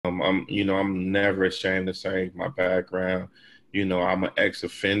I'm never ashamed to say my background. I'm an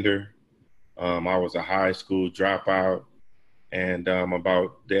ex-offender. I was a high school dropout. And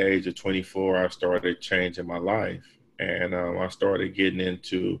about the age of 24, I started changing my life. And I started getting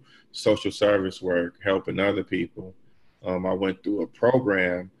into social service work, helping other people. I went through a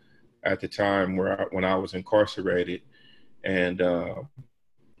program at the time when I was incarcerated. And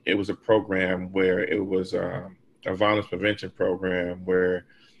it was a program where it was a violence prevention program where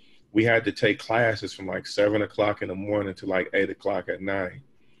we had to take classes from like 7 o'clock in the morning to like 8 o'clock at night.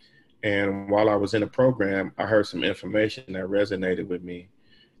 And while I was in the program, I heard some information that resonated with me.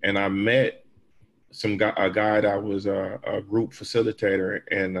 And I met a guy that was a group facilitator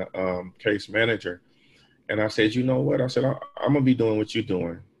and a case manager. And I said, you know what? I said, I'm going to be doing what you're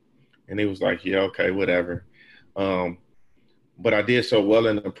doing. And he was like, yeah, okay, whatever. But I did so well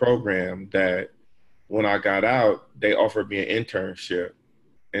in the program that when I got out, they offered me an internship.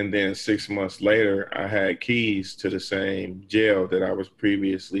 And then 6 months later, I had keys to the same jail that I was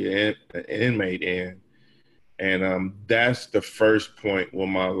previously an inmate in. And that's the first point where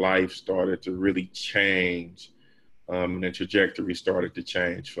my life started to really change, and the trajectory started to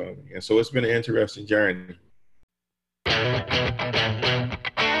change for me. And so it's been an interesting journey.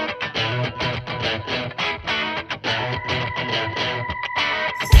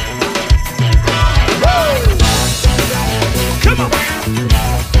 Come on.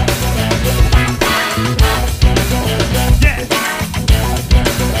 Yeah.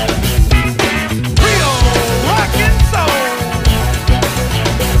 Real rockin' soul.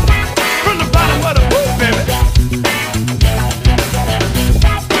 From the bottom of the boot, baby.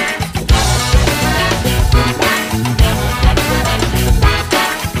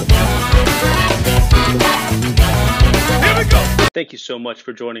 Here we go. Thank you so much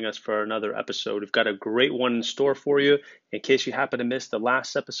for joining us for another episode. We've got a great one in store for you. In case you happen to miss the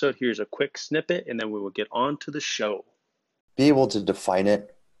last episode, here's a quick snippet, and then we will get on to the show. Be able to define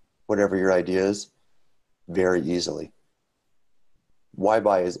it, whatever your idea is, very easily. Why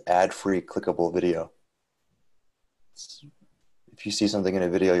buy is ad-free clickable video. If you see something in a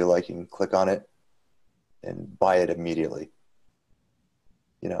video you like, you can click on it and buy it immediately.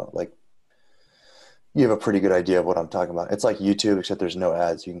 Like you have a pretty good idea of what I'm talking about. It's like YouTube, except there's no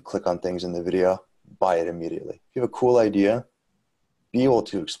ads. You can click on things in the video, buy it immediately. If you have a cool idea, be able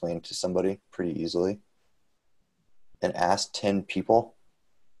to explain it to somebody pretty easily and ask 10 people.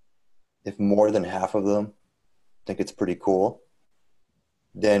 If more than half of them think it's pretty cool,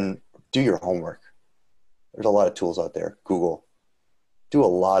 then do your homework. There's a lot of tools out there. Google. Do a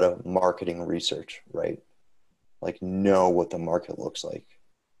lot of marketing research, right? Like know what the market looks like.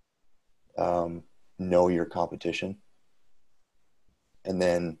 Know your competition. And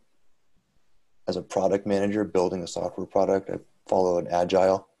then as a product manager building a software product, I follow an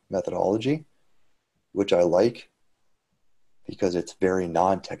agile methodology, which I like because it's very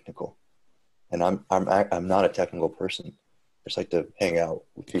non-technical. And I'm not a technical person. I just like to hang out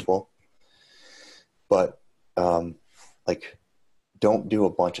with people. But don't do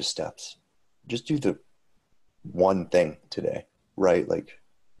a bunch of steps. Just do the one thing today, right? Like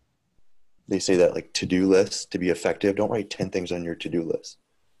they say that like to-do lists to be effective, don't write 10 things on your to-do list.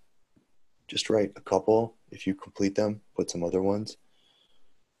 Just write a couple. If you complete them, put some other ones.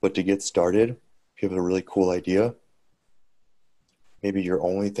 But to get started, if you have a really cool idea, maybe your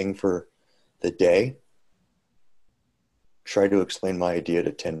only thing for the day, try to explain my idea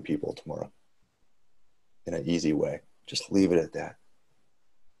to 10 people tomorrow in an easy way. Just leave it at that.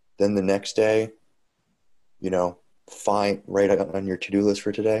 Then the next day, write on your to-do list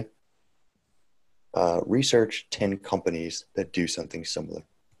for today, research 10 companies that do something similar.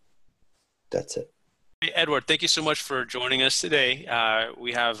 That's it. Hey, Edward, thank you so much for joining us today.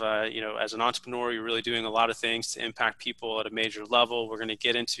 We have, as an entrepreneur, you're really doing a lot of things to impact people at a major level. We're going to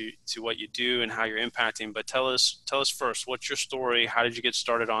get into what you do and how you're impacting, but tell us first, what's your story? How did you get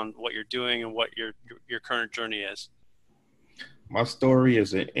started on what you're doing and what your current journey is? My story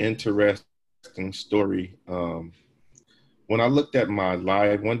is an interesting story. When I looked at my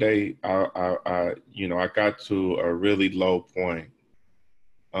life, one day I got to a really low point.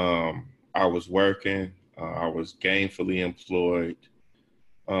 I was working, I was gainfully employed,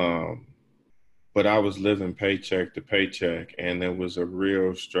 but I was living paycheck to paycheck, and it was a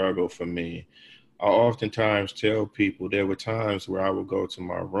real struggle for me. I oftentimes tell people there were times where I would go to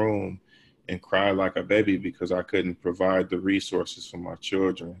my room and cry like a baby because I couldn't provide the resources for my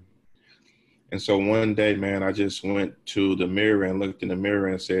children. And so one day, man, I just went to the mirror and looked in the mirror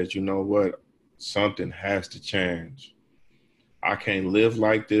and said, you know what? Something has to change. I can't live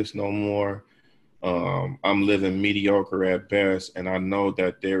like this no more. I'm living mediocre at best, and I know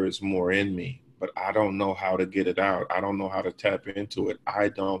that there is more in me, but I don't know how to get it out. I don't know how to tap into it. I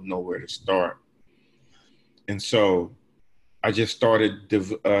don't know where to start. And so I just started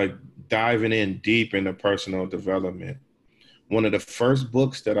diving in deep into personal development. One of the first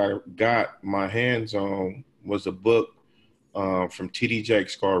books that I got my hands on was a book from T.D.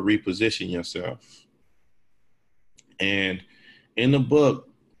 Jakes called Reposition Yourself. And in the book,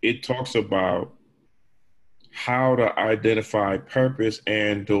 it talks about how to identify purpose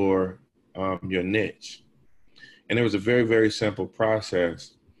and or your niche. And it was a very, very simple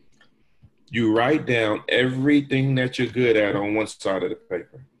process. You write down everything that you're good at on one side of the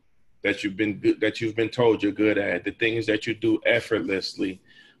paper, that you've been told you're good at, the things that you do effortlessly,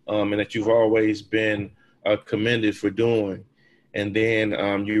 and that you've always been commended for doing. And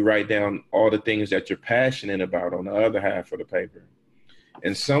then you write down all the things that you're passionate about on the other half of the paper.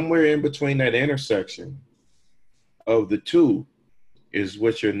 And somewhere in between that intersection of the two is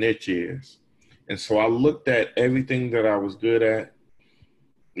what your niche is. And so I looked at everything that I was good at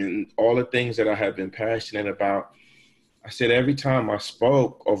and all the things that I had been passionate about. I said every time I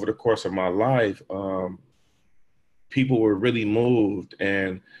spoke over the course of my life, people were really moved,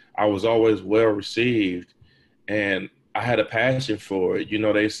 and I was always well received, and I had a passion for it. You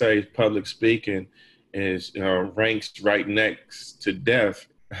know, they say public speaking is ranks right next to death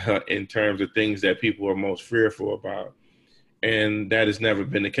in terms of things that people are most fearful about. And that has never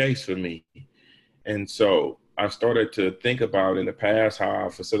been the case for me. And so I started to think about in the past how I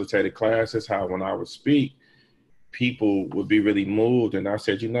facilitated classes, how when I would speak, people would be really moved. And I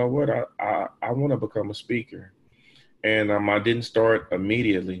said, you know what, I want to become a speaker. And I didn't start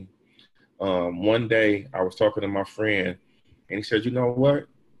immediately. One day I was talking to my friend and he said, you know what,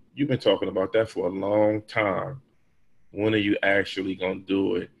 you've been talking about that for a long time. When are you actually going to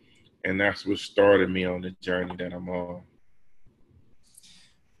do it? And that's what started me on the journey that I'm on.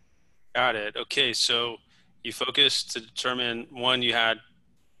 Got it. Okay. So you focused to determine, one, you had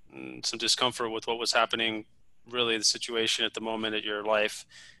some discomfort with what was happening, really the situation at the moment at your life,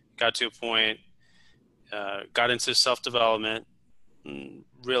 got to a point, got into self-development,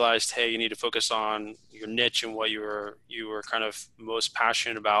 realized, hey, you need to focus on your niche and what you were kind of most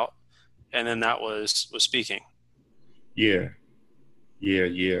passionate about. And then that was speaking. Yeah.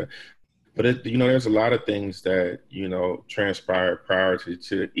 But there's a lot of things that, transpired prior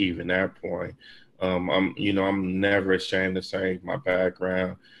to even that point. I'm never ashamed to say my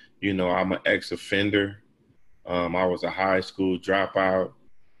background. I'm an ex-offender. I was a high school dropout.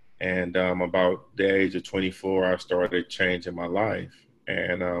 And about the age of 24, I started changing my life.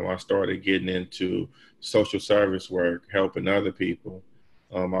 And I started getting into social service work, helping other people.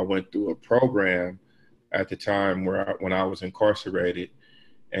 I went through a program at the time when I was incarcerated.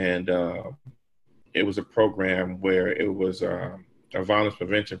 And it was a program where it was a violence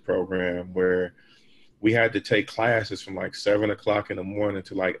prevention program where we had to take classes from like 7 o'clock in the morning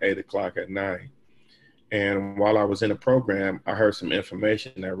to like 8 o'clock at night. And while I was in the program, I heard some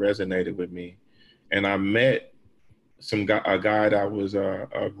information that resonated with me. And I met a guy that was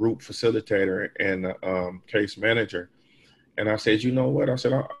a group facilitator and a case manager. And I said, you know what? I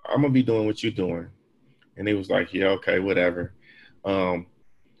said, I'm going to be doing what you're doing. And he was like, yeah, okay, whatever.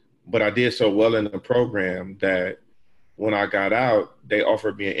 But I did so well in the program that when I got out, they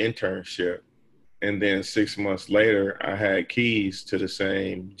offered me an internship. And then 6 months later, I had keys to the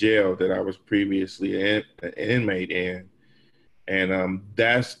same jail that I was previously an inmate in. And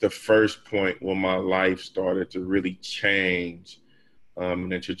that's the first point where my life started to really change.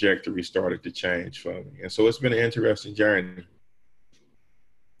 And the trajectory started to change for me. And so it's been an interesting journey.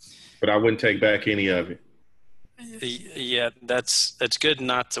 But I wouldn't take back any of it. Yeah, that's good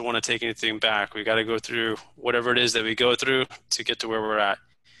not to want to take anything back. We got to go through whatever it is that we go through to get to where we're at.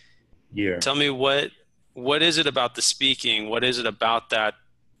 Yeah. Tell me what is it about the speaking? What is it about that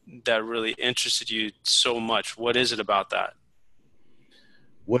really interested you so much? What is it about that?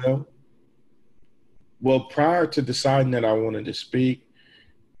 Well, prior to deciding that I wanted to speak,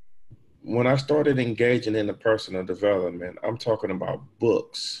 when I started engaging in the personal development, I'm talking about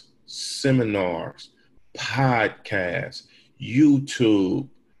books, seminars, podcasts, YouTube.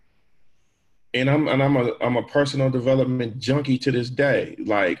 And I'm a personal development junkie to this day.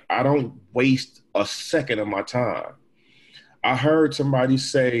 Like, I don't waste a second of my time. I heard somebody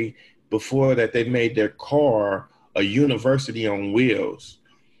say before that they made their car a university on wheels.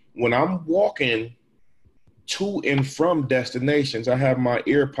 When I'm walking to and from destinations, I have my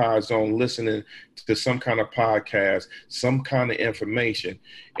ear pods on listening to some kind of podcast, some kind of information.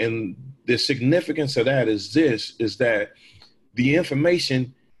 And the significance of that is that the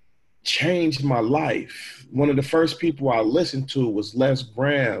information changed my life. One of the first people I listened to was Les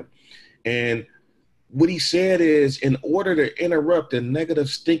Brown. And what he said is, in order to interrupt the negative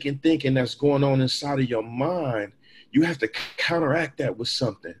stinking thinking that's going on inside of your mind, you have to counteract that with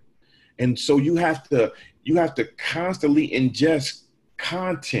something. And so you have to constantly ingest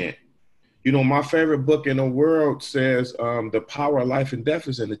content. You know, my favorite book in the world says the power of life and death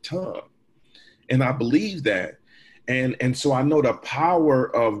is in the tongue. And I believe that. And so I know the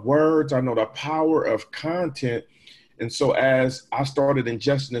power of words. I know the power of content. And so as I started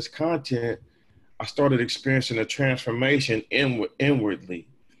ingesting this content, I started experiencing a transformation inwardly.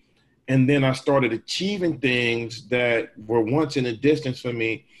 And then I started achieving things that were once in a distance for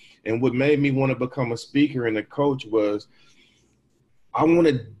me. And what made me want to become a speaker and a coach was I want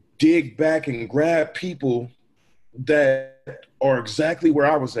to dig back and grab people that are exactly where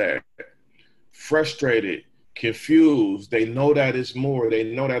I was at, frustrated, confused. They know that it's more. They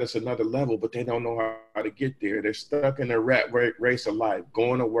know that it's another level, but they don't know how to get there. They're stuck in the rat race of life,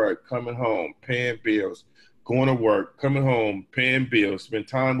 going to work, coming home, paying bills, going to work, coming home, paying bills, spend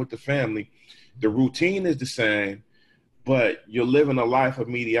time with the family. The routine is the same, but you're living a life of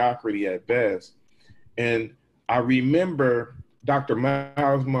mediocrity at best. And I remember Dr.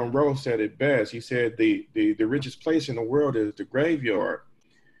 Miles Monroe said it best. He said the richest place in the world is the graveyard,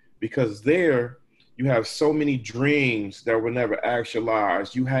 because there you have so many dreams that were never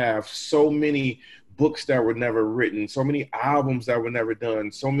actualized. You have so many books that were never written, so many albums that were never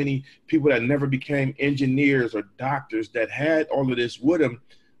done, so many people that never became engineers or doctors that had all of this with them,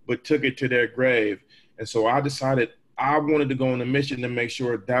 but took it to their grave. And so I decided I wanted to go on a mission to make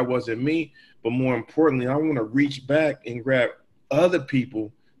sure that wasn't me. But more importantly, I want to reach back and grab other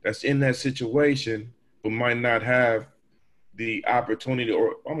people that's in that situation but might not have the opportunity,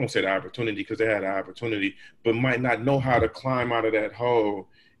 or I won't say the opportunity because they had an opportunity, but might not know how to climb out of that hole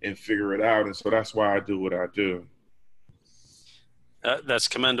and figure it out. And so that's why I do what I do. That's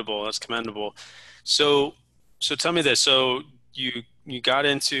commendable. That's commendable. So tell me this. So you got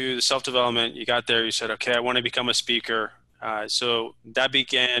into the self-development, you got there, you said, okay, I want to become a speaker. So that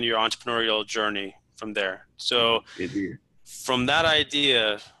began your entrepreneurial journey from there. So from that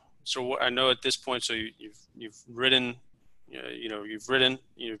idea, so I know at this point, so you've written, you're an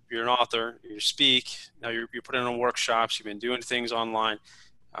author, you speak, now you're putting on workshops, you've been doing things online.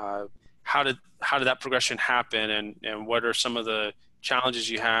 How did that progression happen, and what are some of the challenges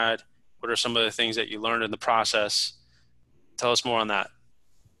you had? What are some of the things that you learned in the process? Tell us more on that.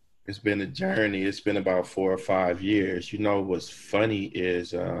 It's been a journey. It's been about 4 or 5 years. You know, what's funny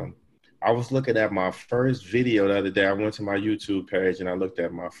is I was looking at my first video the other day. I went to my YouTube page and I looked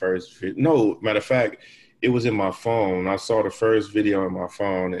at my first video. No, matter of fact, it was in my phone. I saw the first video in my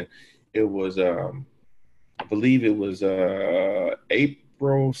phone, and it was, I believe it was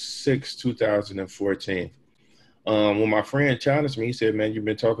April 6, 2014. When my friend challenged me, he said, man, you've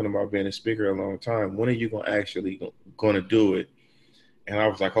been talking about being a speaker a long time. When are you going to do it? And I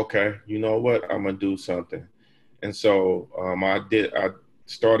was like, okay, you know what? I'm going to do something. And so I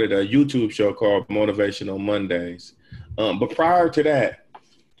started a YouTube show called Motivational Mondays. But prior to that,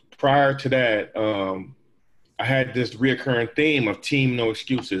 I had this reoccurring theme of Team No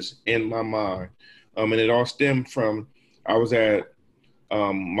Excuses in my mind. And it all stemmed from, I was at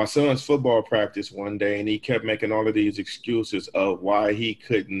my son's football practice one day, and he kept making all of these excuses of why he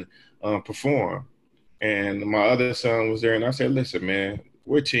couldn't perform. And my other son was there, and I said, listen, man,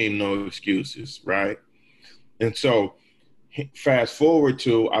 we're Team No Excuses, right? And so fast forward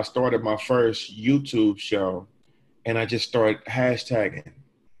to, I started my first YouTube show, and I just started hashtagging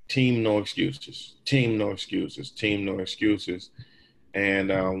Team No Excuses, Team No Excuses, Team No Excuses.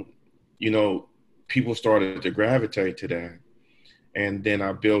 And, people started to gravitate to that. And then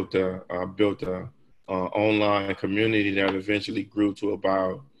I built a online community that eventually grew to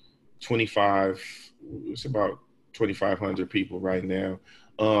about 2,500 people right now.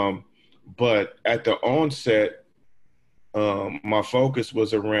 But at the onset, my focus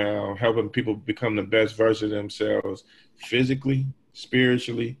was around helping people become the best version of themselves, physically,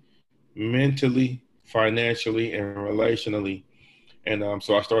 spiritually, mentally, financially, and relationally. And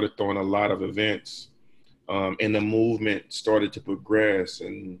so I started throwing a lot of events, and the movement started to progress,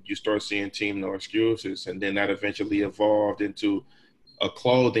 and you start seeing Team No Excuses. And then that eventually evolved into a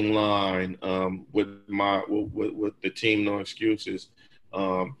clothing line with the Team No Excuses.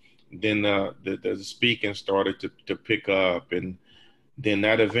 Then the speaking started to pick up, and then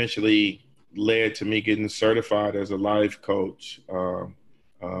that eventually led to me getting certified as a life coach.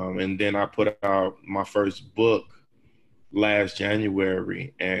 And then I put out my first book last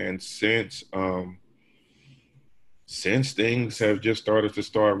January, and since since things have just started to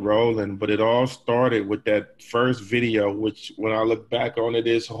start rolling, but it all started with that first video, which when I look back on it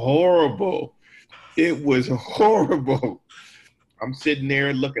is horrible. It was horrible. I'm sitting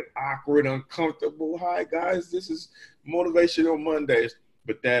there looking awkward, uncomfortable. Hi guys, this is Motivational Mondays.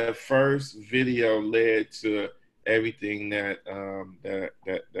 But that first video led to everything that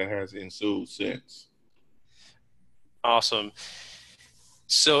has ensued since. Awesome.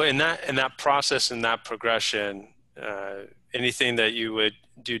 So in that process, in that progression, anything that you would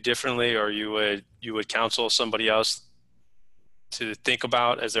do differently, or you would counsel somebody else to think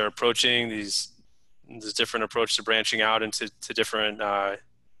about as they're approaching this different approach to branching out into different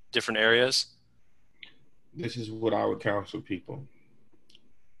areas? This is what I would counsel people.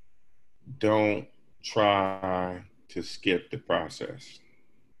 Don't try to skip the process.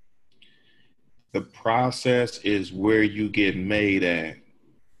 The process is where you get made at.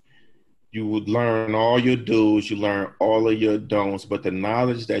 You would learn all your do's, you learn all of your don'ts, but the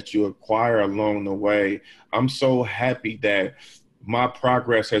knowledge that you acquire along the way, I'm so happy that my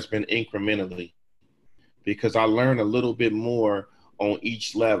progress has been incrementally because I learned a little bit more on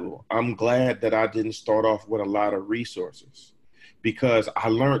each level. I'm glad that I didn't start off with a lot of resources because I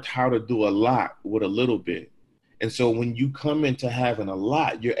learned how to do a lot with a little bit. And so when you come into having a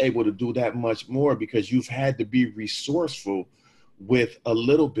lot, you're able to do that much more because you've had to be resourceful with a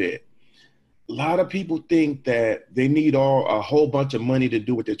little bit. A lot of people think that they need a whole bunch of money to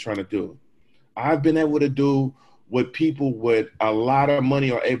do what they're trying to do. I've been able to do what people with a lot of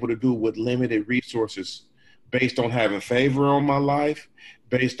money are able to do with limited resources based on having favor on my life,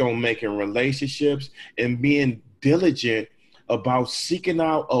 based on making relationships and being diligent about seeking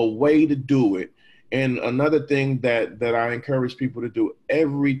out a way to do it. And another thing that I encourage people to do,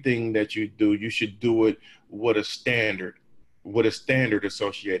 everything that you do, you should do it with a standard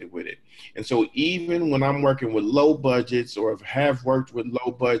associated with it. And so even when I'm working with low budgets or have worked with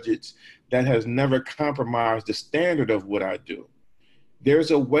low budgets, that has never compromised the standard of what I do.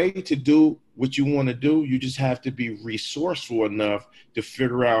 There's a way to do what you want to do. You just have to be resourceful enough to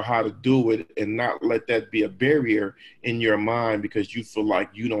figure out how to do it and not let that be a barrier in your mind because you feel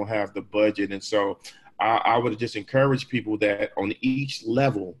like you don't have the budget. And so I would just encourage people that on each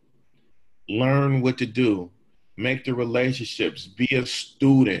level, learn what to do, make the relationships, be a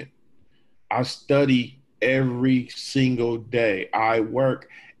student. I study every single day. I work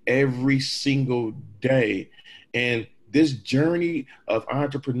every single day. And this journey of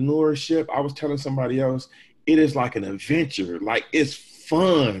entrepreneurship, I was telling somebody else, it is like an adventure. Like it's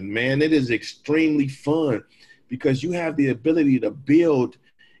fun, man. It is extremely fun because you have the ability to build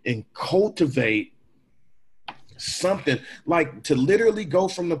and cultivate something, like to literally go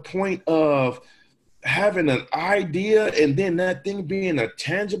from the point of having an idea and then that thing being a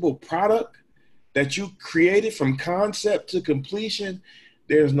tangible product that you created from concept to completion.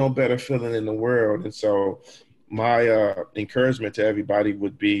 There's no better feeling in the world. And so my encouragement to everybody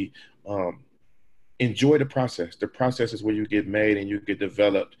would be enjoy the process. The process is where you get made and you get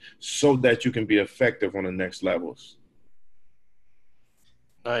developed so that you can be effective on the next levels.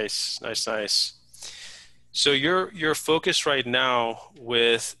 Nice. So you're focused right now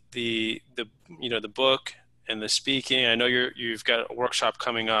with the book and the speaking. I know you've got a workshop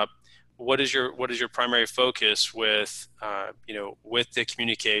coming up. What is your primary focus with with the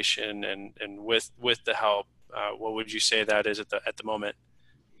communication and with the help? What would you say that is at the moment?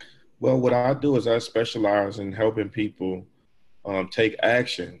 Well, what I do is I specialize in helping people take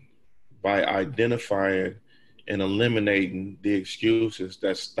action by identifying and eliminating the excuses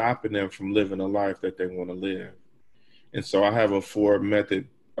that's stopping them from living a life that they want to live. And so I have a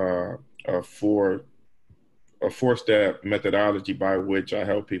four-step methodology by which I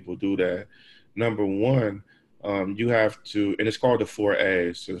help people do that. Number one, you have to, and it's called the 4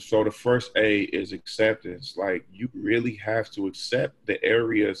 A's. So the first A is acceptance. Like you really have to accept the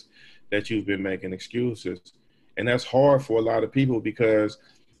areas that you've been making excuses. And that's hard for a lot of people because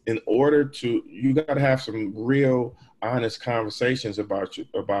in order to, you got to have some real honest conversations about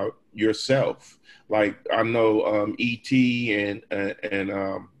yourself. Like I know E.T. and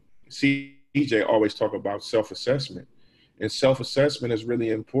CJ always talk about self-assessment, and self-assessment is really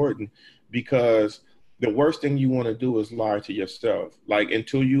important because the worst thing you want to do is lie to yourself. Like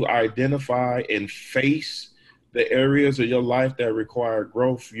until you identify and face the areas of your life that require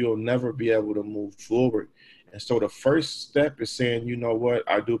growth, you'll never be able to move forward. And so the first step is saying, you know what,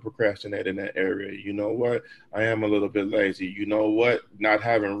 I do procrastinate in that area. You know what, I am a little bit lazy. You know what, not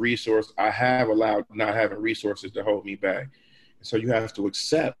having resources, I have allowed not having resources to hold me back. And so you have to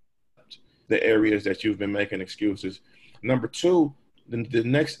accept the areas that you've been making excuses. Number two, the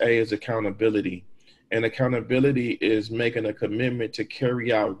next A is accountability. And accountability is making a commitment to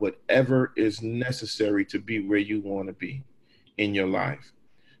carry out whatever is necessary to be where you want to be in your life.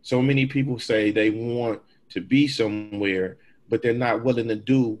 So many people say they want to be somewhere, but they're not willing to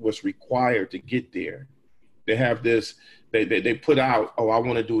do what's required to get there. They have this, they put out, oh, I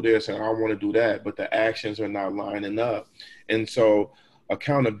want to do this and I want to do that, but the actions are not lining up. And so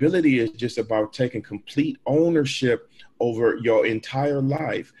accountability is just about taking complete ownership over your entire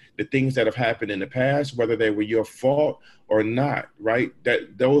life, the things that have happened in the past, whether they were your fault or not, right?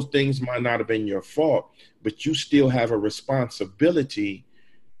 That those things might not have been your fault, but you still have a responsibility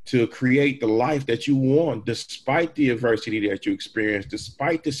to create the life that you want, despite the adversity that you experience,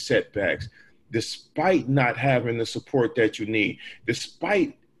 despite the setbacks, despite not having the support that you need,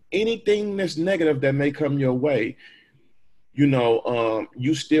 despite anything that's negative that may come your way.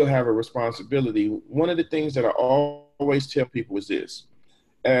 You still have a responsibility. One of the things that I always tell people is this: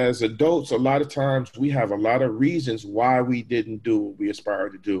 as adults, a lot of times we have a lot of reasons why we didn't do what we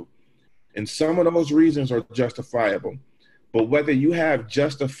aspired to do. And some of those reasons are justifiable. But whether you have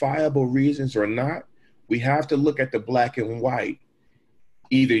justifiable reasons or not, we have to look at the black and white.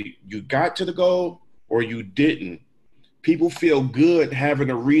 Either you got to the goal or you didn't. People feel good having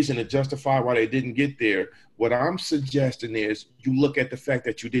a reason to justify why they didn't get there. What I'm suggesting is you look at the fact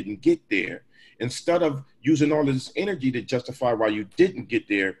that you didn't get there. Instead of using all of this energy to justify why you didn't get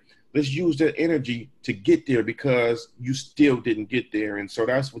there, let's use that energy to get there because you still didn't get there. And so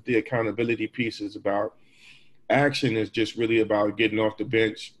that's what the accountability piece is about. Action is just really about getting off the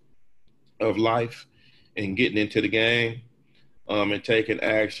bench of life and getting into the game. And taking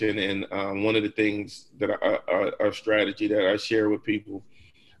action. And one of the things that a strategy that I share with people,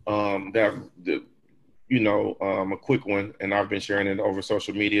 a quick one, and I've been sharing it over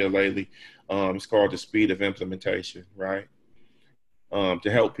social media lately. It's called the speed of implementation, right? To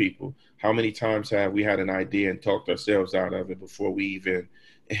help people. How many times have we had an idea and talked ourselves out of it before we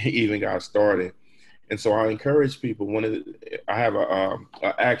even got started? And so I encourage people. I have a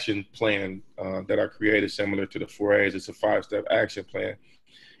action plan that I created similar to the 4A's. It's a 5-step action plan,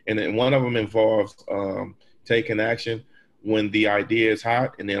 and then one of them involves taking action when the idea is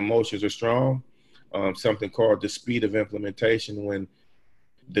hot and the emotions are strong. Something called the speed of implementation. When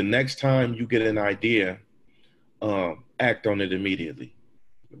the next time you get an idea, act on it immediately.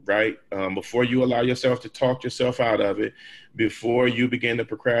 Right? Before you allow yourself to talk yourself out of it, before you begin to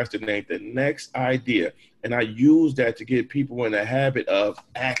procrastinate, the next idea. And I use that to get people in the habit of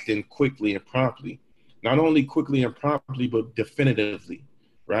acting quickly and promptly. Not only quickly and promptly, but definitively,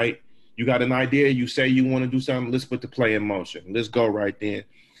 right? You got an idea, you say you want to do something, let's put the play in motion. Let's go right then.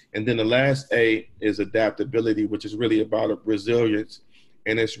 And then the last A is adaptability, which is really about resilience.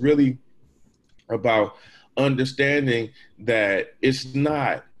 And it's really about understanding that it's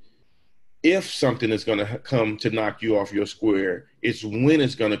not if something is going to come to knock you off your square, it's when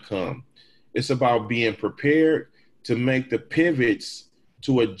it's going to come. It's about being prepared to make the pivots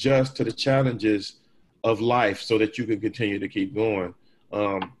to adjust to the challenges of life so that you can continue to keep going.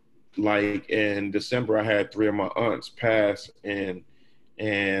 Like in December, I had 3 of my aunts pass in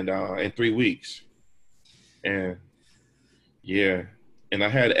 3 weeks. And yeah, and I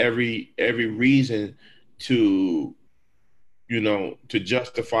had every reason to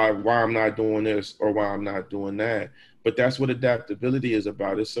justify why I'm not doing this or why I'm not doing that. But that's what adaptability is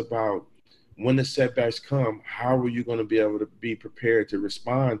about. It's about when the setbacks come, how are you going to be able to be prepared to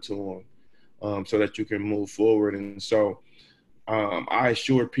respond to them so that you can move forward? And so I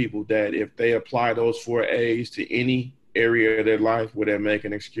assure people that if they apply those 4 A's to any area of their life where they're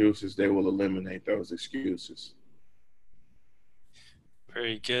making excuses, they will eliminate those excuses.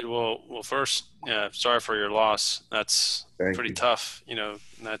 Very good. Well, first, sorry for your loss. That's pretty tough.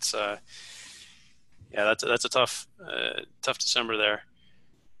 That's that's a tough December there.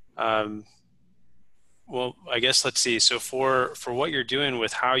 Well, I guess let's see. So for what you're doing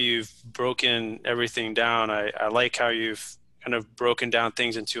with how you've broken everything down, I like how you've kind of broken down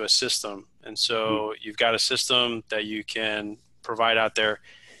things into a system. And so you've got a system that you can provide out there.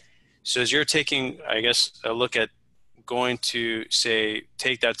 So as you're taking, I guess, a look at going to say,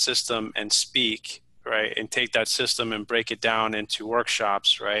 take that system and speak, right? And take that system and break it down into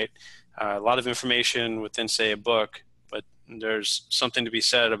workshops, right? A lot of information within, say, a book, but there's something to be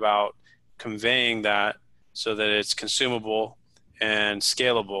said about conveying that so that it's consumable and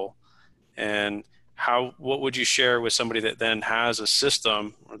scalable. And what would you share with somebody that then has a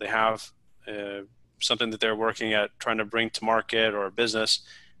system, or they have something that they're working at trying to bring to market, or a business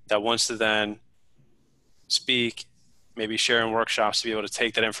that wants to then speak, maybe share in workshops to be able to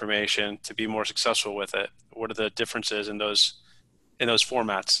take that information to be more successful with it? What are the differences in those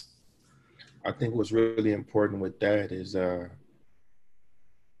formats? I think what's really important with that is,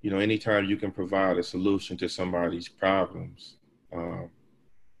 anytime you can provide a solution to somebody's problems,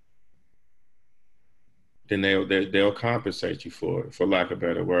 then they'll compensate you for it, for lack of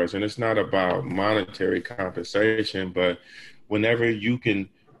better words. And it's not about monetary compensation, but whenever you can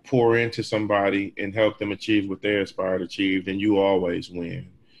pour into somebody and help them achieve what they aspire to achieve, then you always win.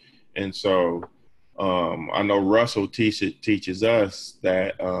 And so I know Russell teaches us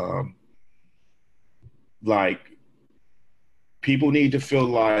that like people need to feel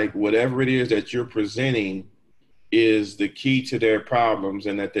like whatever it is that you're presenting is the key to their problems,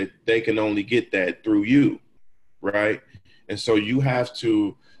 and that they can only get that through you, right? And so you have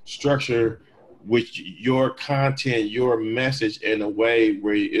to structure with your content, your message in a way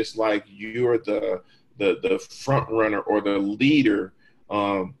where it's like you're the front runner or the leader,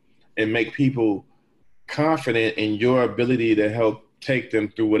 and make people confident in your ability to help take them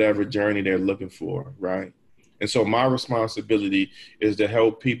through whatever journey they're looking for, right? And so my responsibility is to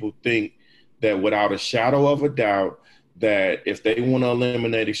help people think that without a shadow of a doubt, that if they want to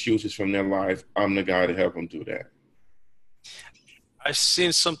eliminate excuses from their life, I'm the guy to help them do that. I've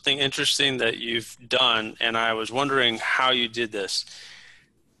seen something interesting that you've done, and I was wondering how you did this.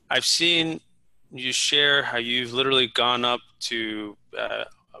 I've seen you share how you've literally gone up to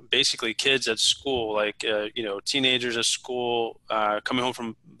basically kids at school, like, teenagers at school, coming home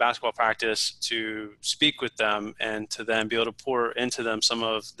from basketball practice, to speak with them and to then be able to pour into them some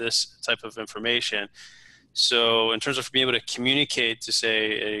of this type of information. So in terms of being able to communicate to,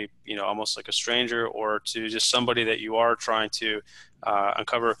 say, almost like a stranger, or to just somebody that you are trying to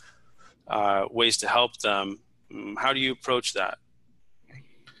uncover ways to help them, how do you approach that?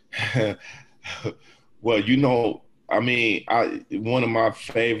 Well, one of my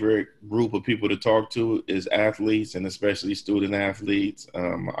favorite group of people to talk to is athletes, and especially student athletes.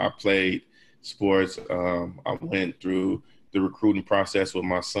 I played sports. I went through the recruiting process with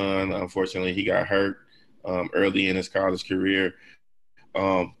my son. Unfortunately, he got hurt early in his college career.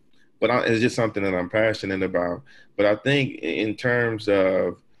 But it's just something that I'm passionate about. But I think in terms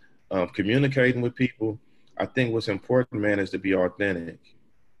of communicating with people, I think what's important, man, is to be authentic.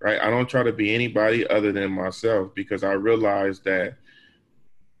 Right? I don't try to be anybody other than myself, because I realized that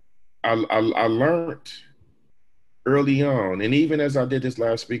I learned early on, and even as I did this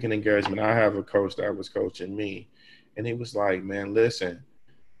last speaking engagement, I have a coach that was coaching me, and he was like, man, listen,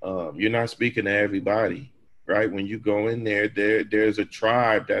 you're not speaking to everybody, right? When you go in there's a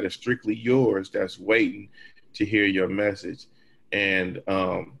tribe that is strictly yours that's waiting to hear your message. And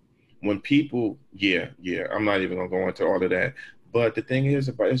when people, I'm not even gonna go into all of that. But the thing is,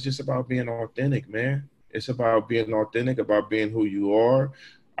 it's just about being authentic, man. It's about being authentic, about being who you are.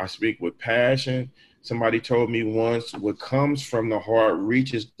 I speak with passion. Somebody told me once, what comes from the heart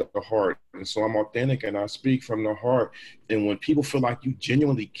reaches the heart. And so I'm authentic and I speak from the heart. And when people feel like you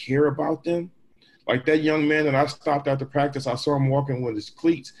genuinely care about them, like that young man that I stopped after practice, I saw him walking with his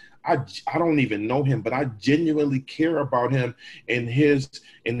cleats. I don't even know him, but I genuinely care about him and his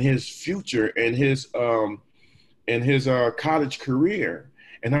future and his college career.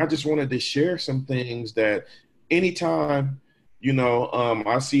 And I just wanted to share some things that anytime,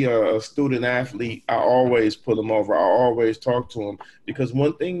 I see a student athlete, I always pull them over. I always talk to them, because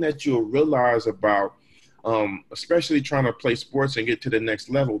one thing that you'll realize about, especially trying to play sports and get to the next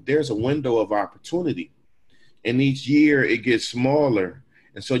level, there's a window of opportunity. And each year it gets smaller.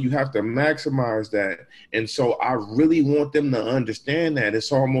 And so you have to maximize that. And so I really want them to understand that.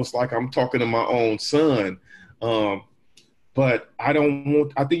 It's almost like I'm talking to my own son. But I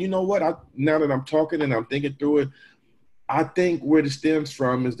think, you know what? Now that I'm talking and I'm thinking through it, I think where it stems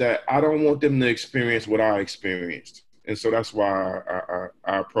from is that I don't want them to experience what I experienced. And so that's why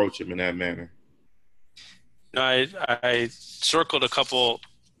I approach them in that manner. I circled a couple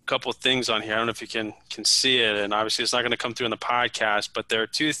things on here. I don't know if you can see it, and obviously it's not going to come through in the podcast, but there are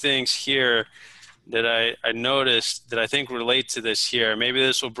two things here that I noticed that I think relate to this here. Maybe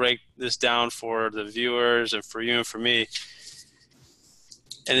this will break this down for the viewers and for you and for me.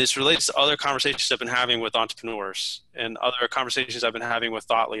 And this relates to other conversations I've been having with entrepreneurs and other conversations I've been having with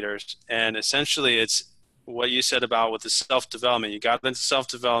thought leaders. And essentially it's what you said about with the self-development. You got into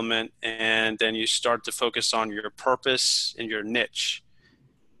self-development and then you start to focus on your purpose and your niche.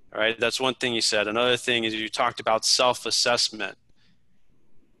 All right. That's one thing you said. Another thing is you talked about self-assessment.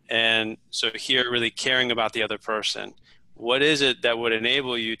 And so here, really caring about the other person. What is it that would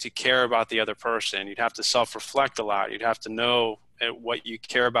enable you to care about the other person? You'd have to self-reflect a lot. You'd have to know what you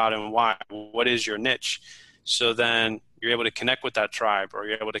care about and why. What is your niche? So then you're able to connect with that tribe, or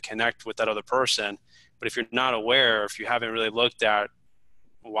you're able to connect with that other person. But if you're not aware, if you haven't really looked at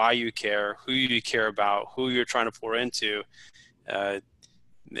why you care, who you care about, who you're trying to pour into,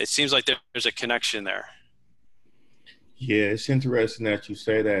 it seems like there's a connection there. Yeah, it's interesting that you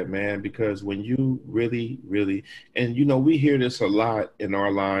say that, man, because when you really, really, and you know, we hear this a lot in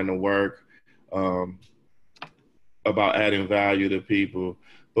our line of work um, about adding value to people.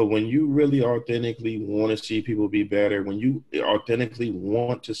 But when you really authentically want to see people be better, when you authentically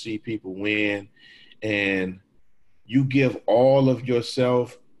want to see people win, and you give all of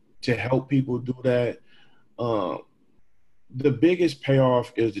yourself to help people do that, um, the biggest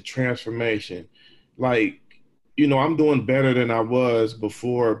payoff is the transformation. Like, you know, I'm doing better than I was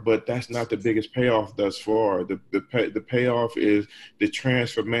before, but that's not the biggest payoff thus far. The payoff is the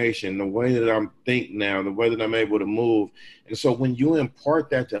transformation, the way that I'm think now, the way that I'm able to move. And so when you impart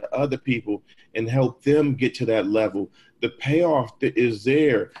that to other people and help them get to that level, the payoff that is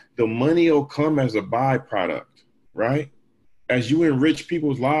there. The money will come as a byproduct, right? As you enrich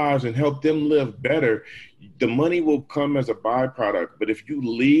people's lives and help them live better, the money will come as a byproduct. But if you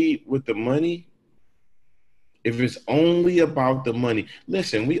lead with the money, if it's only about the money,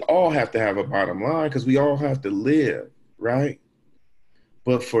 listen, we all have to have a bottom line because we all have to live, right?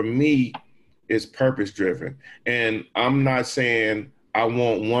 But for me, it's purpose driven. And I'm not saying I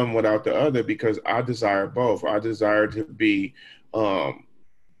want one without the other, because I desire both. I desire to be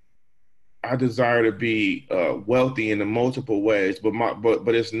wealthy in the multiple ways, but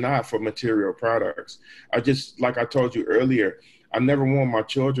it's not for material products. Like I told you earlier, I never want my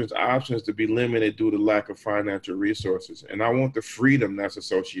children's options to be limited due to lack of financial resources, and I want the freedom that's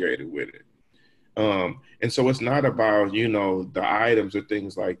associated with it. And so it's not about, you know, the items or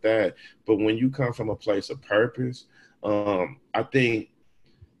things like that, but when you come from a place of purpose, I think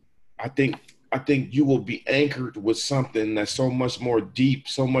you will be anchored with something that's so much more deep,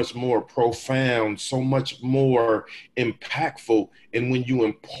 so much more profound, so much more impactful. And when you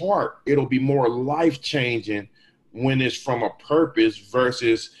impart, it'll be more life-changing when it's from a purpose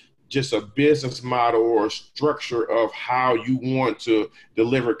versus just a business model or a structure of how you want to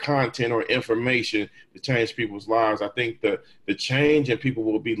deliver content or information to change people's lives. I think the change in people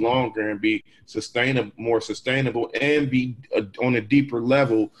will be longer and be more sustainable, and be on a deeper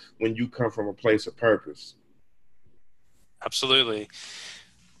level when you come from a place of purpose. Absolutely.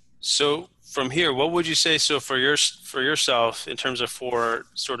 So from here, what would you say, so for yourself, in terms of for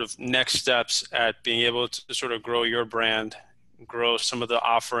sort of next steps at being able to sort of grow your brand, grow some of the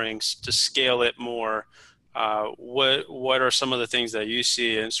offerings to scale it more, what are some of the things that you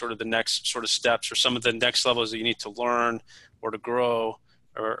see and sort of the next sort of steps, or some of the next levels that you need to learn or to grow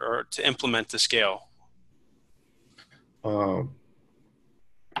or to implement to scale?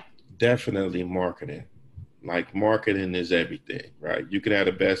 Definitely marketing. Like, marketing is everything, right? You can have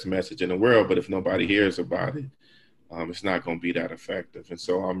the best message in the world, but if nobody hears about it, it's not going to be that effective. And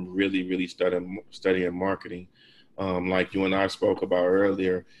so I'm really, really studying marketing. Like you and I spoke about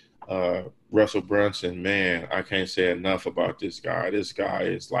earlier, Russell Brunson, man, I can't say enough about this guy. This guy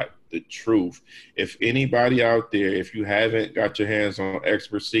is like the truth. If anybody out there, if you haven't got your hands on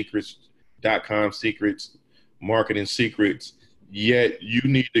expertsecrets.com secrets, marketing secrets, yet you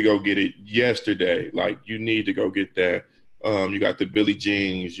need to go get it yesterday. Like, you need to go get that. You got the Billie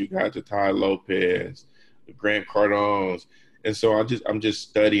Jeans, you got the Tai Lopez, the Grant Cardones. And so I'm just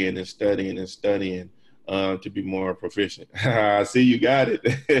studying and studying and studying to be more proficient. I see you got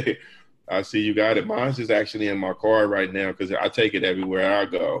it. I see you got it. Mine's is actually in my car right now because I take it everywhere I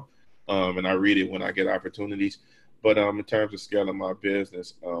go, and I read it when I get opportunities. But in terms of scaling my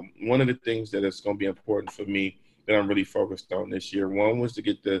business, one of the things that is going to be important for me that I'm really focused on this year, one was to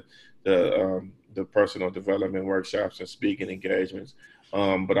get the personal development workshops and speaking engagements.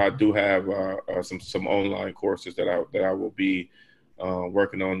 But I do have some online courses that I will be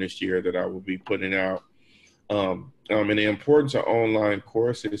working on this year that I will be putting out. And the importance of online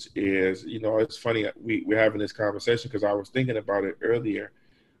courses is, you know, it's funny, we're having this conversation because I was thinking about it earlier.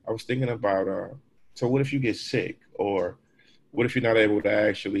 I was thinking about, so what if you get sick, or what if you're not able to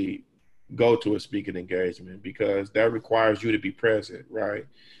actually go to a speaking engagement, because that requires you to be present, right?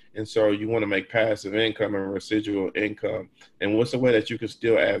 And so you want to make passive income and residual income. And what's the way that you can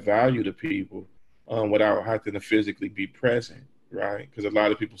still add value to people without having to physically be present, right? Because a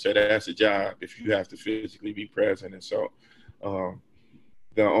lot of people say that's a job if you have to physically be present. And so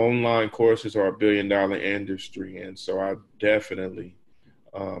the online courses are $1 billion industry. And so I definitely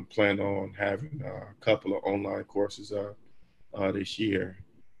plan on having a couple of online courses this year.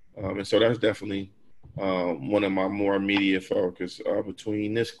 And so that's definitely one of my more immediate focus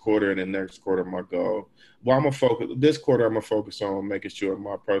between this quarter and the next quarter. My goal, well, this quarter I'm gonna focus on making sure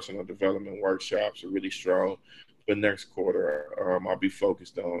my personal development workshops are really strong. but next quarter, I'll be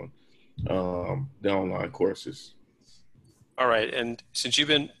focused on the online courses. All right. And since you've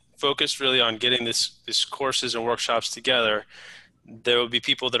been focused really on getting this courses and workshops together, there will be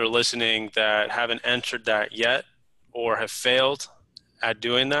people that are listening that haven't entered that yet or have failed at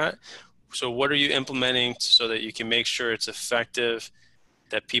doing that. So what are you implementing so that you can make sure it's effective,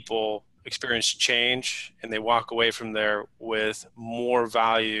 that people experience change and they walk away from there with more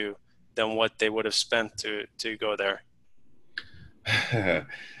value than what they would have spent to go there?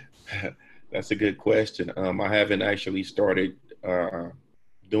 That's a good question. I haven't actually started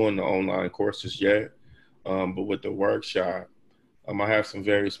doing the online courses yet, but with the workshop, I have some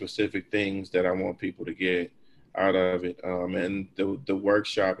very specific things that I want people to get out of it. And the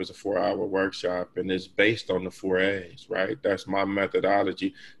workshop is a 4-hour workshop, and it's based on the 4 A's, right? That's my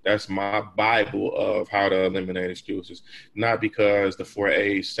methodology. That's my Bible of how to eliminate excuses. Not because the 4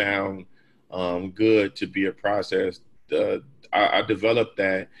 A's sound good to be a process. I developed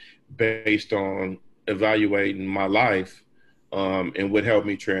that based on evaluating my life and what helped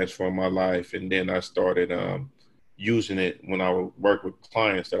me transform my life. And then I started using it when I would work with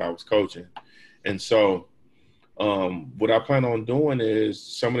clients that I was coaching. And so what I plan on doing is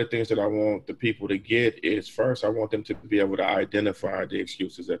some of the things that I want the people to get is, first, I want them to be able to identify the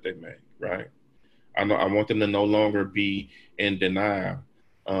excuses that they make, right? I want them to no longer be in denial.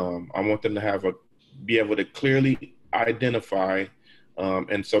 I want them to be able to clearly identify,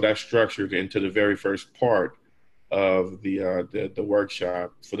 and so that's structured into the very first part of the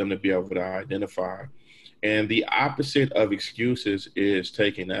workshop for them to be able to identify. And the opposite of excuses is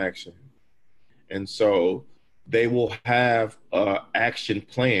taking action. And so they will have an action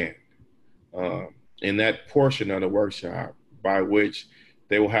plan in that portion of the workshop, by which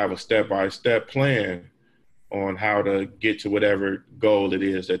they will have a step-by-step plan on how to get to whatever goal it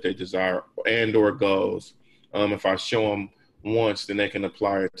is that they desire and or goals. If I show them once, then they can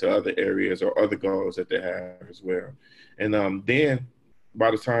apply it to other areas or other goals that they have as well. And then by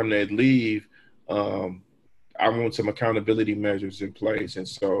the time they leave, I want some accountability measures in place. And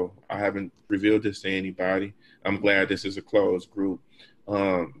so I haven't revealed this to anybody. I'm glad this is a closed group.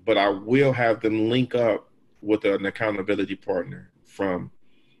 But I will have them link up with an accountability partner from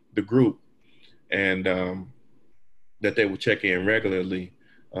the group, and that they will check in regularly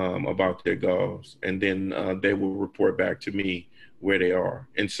about their goals. And then they will report back to me where they are.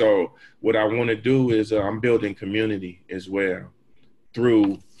 And so what I want to do is I'm building community as well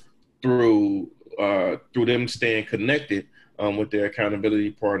through them staying connected with their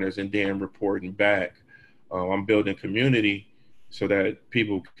accountability partners and then reporting back. I'm building community so that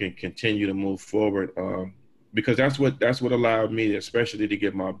people can continue to move forward, because that's what allowed me, especially to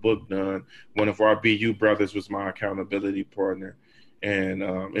get my book done. One of our BU brothers was my accountability partner, and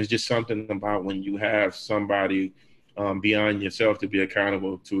it's just something about when you have somebody beyond yourself to be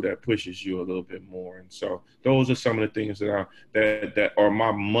accountable to that pushes you a little bit more. And so those are some of the things that are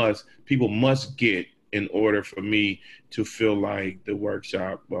my must. People must get in order for me to feel like the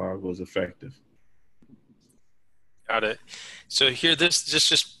workshop was effective. Got it. So here, this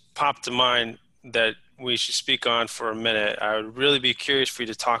just popped to mind that we should speak on for a minute. I would really be curious for you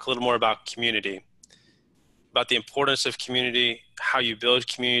to talk a little more about community, about the importance of community, how you build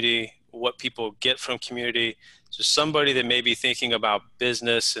community, what people get from community. So somebody that may be thinking about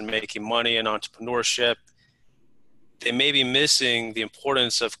business and making money and entrepreneurship, they may be missing the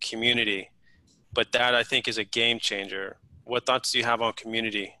importance of community, but that I think is a game changer. What thoughts do you have on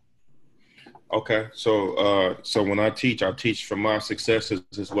community? Okay, so when I teach from my successes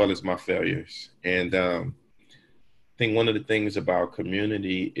as well as my failures. And I think one of the things about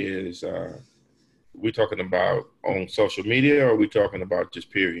community is we talking about on social media, or are we talking about just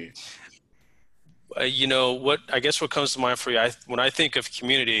period? What comes to mind for you, when I think of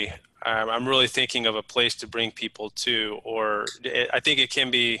community, I'm really thinking of a place to bring people to, or I think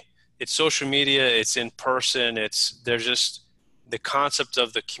it's social media, it's in person, there's just the concept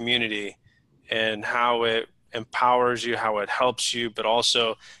of the community and how it empowers you, how it helps you, but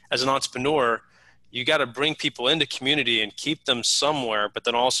also as an entrepreneur, you got to bring people into community and keep them somewhere, but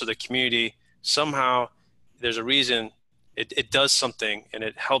then also the community, somehow there's a reason it does something and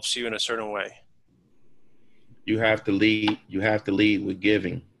it helps you in a certain way. You have to lead with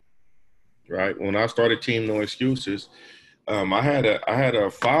giving, right? When I started Team No Excuses, I had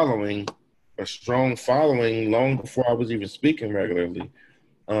a following, a strong following long before I was even speaking regularly.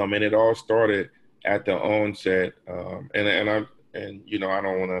 And it all started at the onset. And I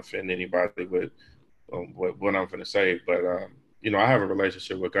don't want to offend anybody with what I'm going to say, but, I have a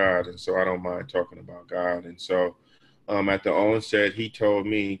relationship with God, and so I don't mind talking about God. And so at the onset, he told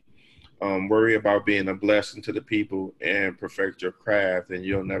me, worry about being a blessing to the people and perfect your craft, and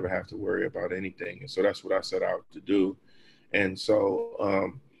you'll never have to worry about anything. And so that's what I set out to do. And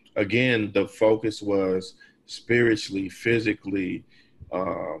so, again, the focus was spiritually, physically,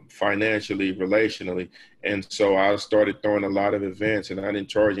 financially, relationally. And so I started throwing a lot of events, and I didn't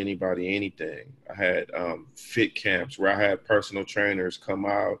charge anybody anything. I had fit camps where I had personal trainers come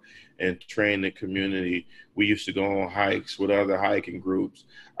out and train the community. We used to go on hikes with other hiking groups.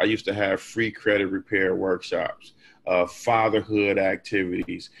 I used to have free credit repair workshops, fatherhood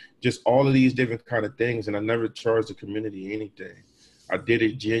activities, just all of these different kind of things. And I never charged the community anything. I did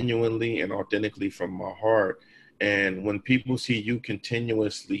it genuinely and authentically from my heart. And when people see you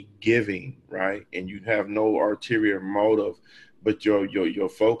continuously giving, right, and you have no ulterior motive, but your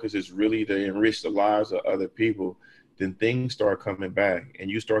focus is really to enrich the lives of other people, then things start coming back, and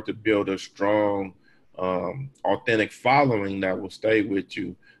you start to build a strong, authentic following that will stay with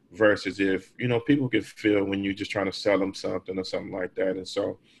you. Versus if, people can feel when you're just trying to sell them something or something like that. And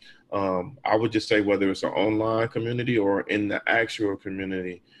so I would just say, whether it's an online community or in the actual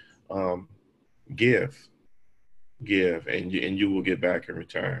community, give, and you will get back in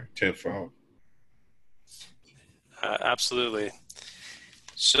return tenfold. Absolutely.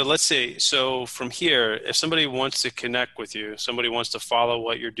 So let's see. So from here, if somebody wants to connect with you, somebody wants to follow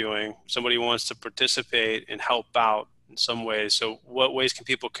what you're doing, somebody wants to participate and help out in some ways. So what ways can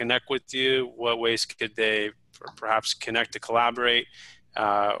people connect with you? What ways could they perhaps connect to collaborate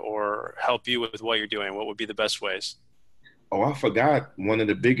or help you with what you're doing? What would be the best ways? Oh, I forgot one of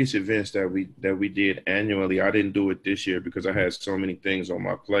the biggest events that we did annually. I didn't do it this year because I had so many things on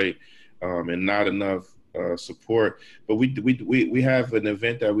my plate and not enough support. But we have an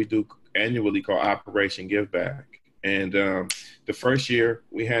event that we do annually called Operation Give Back. And the first year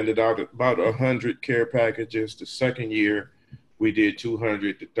we handed out about 100 care packages. The second year we did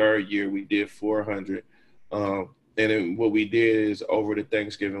 200. The third year we did 400. And then what we did is over the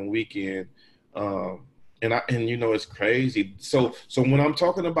Thanksgiving weekend. And it's crazy. So when I'm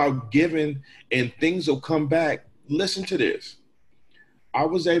talking about giving and things will come back, listen to this. I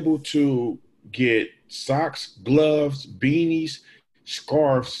was able to get socks, gloves, beanies,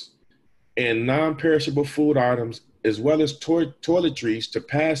 scarves, and non-perishable food items, as well as toiletries to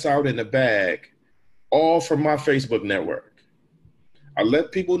pass out in a bag, all from my Facebook network. I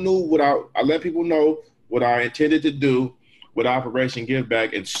let people know what I intended to do with Operation Give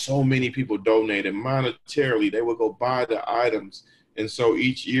Back, and so many people donated monetarily. They would go buy the items. And so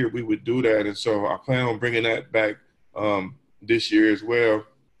each year we would do that. And so I plan on bringing that back this year as well.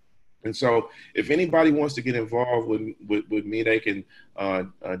 And so if anybody wants to get involved with me, they can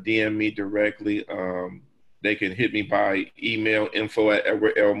DM me directly. They can hit me by email,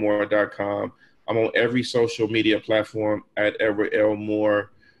 info@edwardlmoore.com. I'm on every social media platform at Edward L.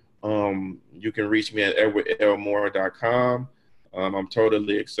 Moore. You can reach me at edwardlmoore.com. I'm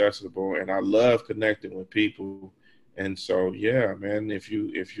totally accessible, and I love connecting with people. And so, yeah, man,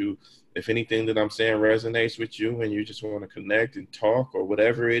 if anything that I'm saying resonates with you and you just want to connect and talk or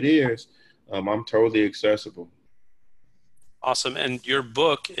whatever it is, I'm totally accessible. Awesome. And your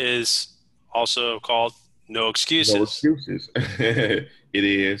book is also called No Excuses. No Excuses. It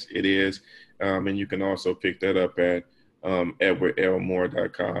is. And you can also pick that up at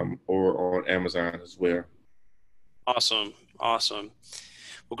edwardlmoore.com or on Amazon as well. Awesome.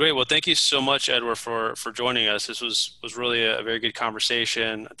 Well, great. Well, thank you so much, Edward, for joining us. This was really a very good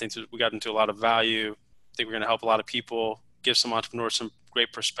conversation. I think we got into a lot of value. I think we're going to help a lot of people, give some entrepreneurs some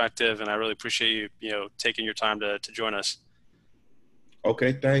great perspective, and I really appreciate you taking your time to join us.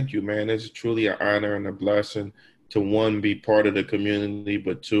 Okay, thank you, man. It's truly an honor and a blessing to, one, be part of the community,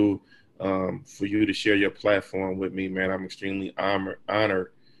 but two, for you to share your platform with me, man. I'm extremely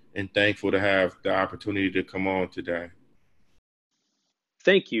honored and thankful to have the opportunity to come on today.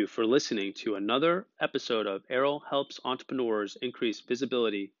 Thank you for listening to another episode of Errol Helps Entrepreneurs Increase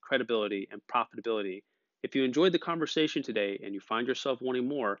Visibility, Credibility, and Profitability. If you enjoyed the conversation today and you find yourself wanting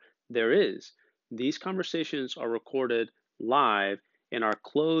more, there is. These conversations are recorded live in our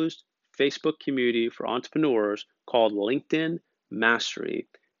closed Facebook community for entrepreneurs called LinkedIn Mastery.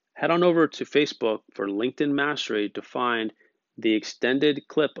 Head on over to Facebook for LinkedIn Mastery to find the extended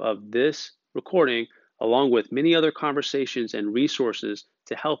clip of this recording, along with many other conversations and resources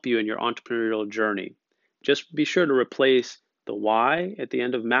to help you in your entrepreneurial journey. Just be sure to replace the Y at the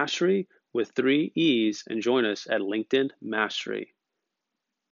end of Mastery with 3 E's and join us at LinkedIn Mastery.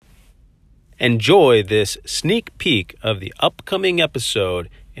 Enjoy this sneak peek of the upcoming episode,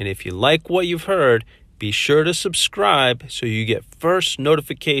 and if you like what you've heard, be sure to subscribe so you get first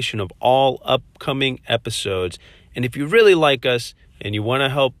notification of all upcoming episodes. And if you really like us, and you want to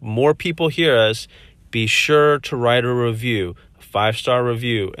help more people hear us, be sure to write a review, a 5-star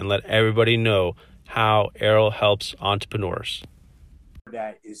review, and let everybody know how Errol helps entrepreneurs.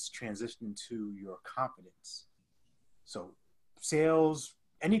 That is transitioning to your confidence. So sales,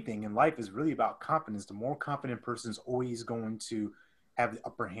 anything in life is really about confidence. The more confident person is always going to have the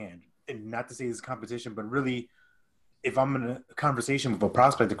upper hand. And not to say it's competition, but really, if I'm in a conversation with a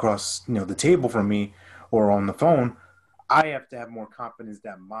prospect across, the table from me or on the phone, I have to have more confidence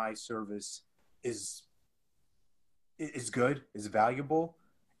that my service is good, is valuable,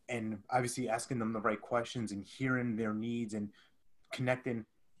 and obviously asking them the right questions and hearing their needs and connecting.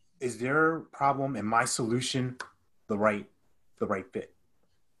 Is their problem and my solution the right fit?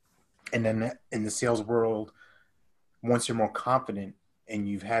 And then in the sales world, once you're more confident and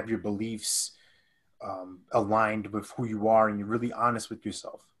you have your beliefs aligned with who you are and you're really honest with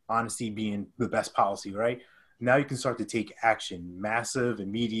yourself, honesty being the best policy, right? Now you can start to take action, massive,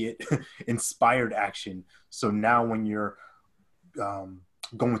 immediate, inspired action. So now when you're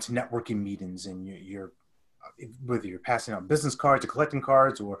going to networking meetings and you're whether you're passing out business cards or collecting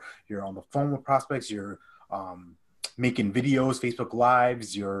cards, or you're on the phone with prospects, you're making videos, Facebook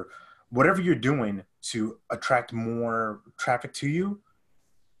Lives, whatever you're doing to attract more traffic to you,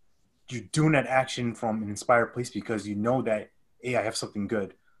 you're doing that action from an inspired place because you know that A, I have something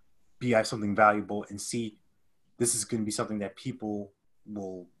good, B, I have something valuable, and C, this is going to be something that people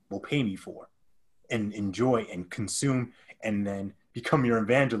will pay me for and enjoy and consume, and then become your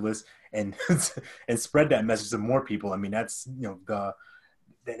evangelist and and spread that message to more people. I mean, that's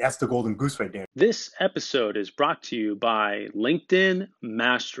that's the golden goose right there. This episode is brought to you by LinkedIn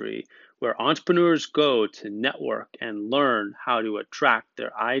Mastery, where entrepreneurs go to network and learn how to attract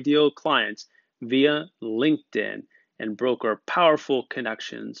their ideal clients via LinkedIn and broker powerful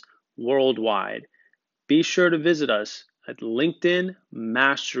connections worldwide. Be sure to visit us at LinkedIn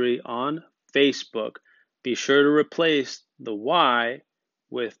Mastery on Facebook. Be sure to replace the Y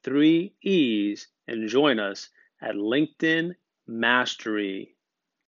with 3 E's and join us at LinkedIn Mastery.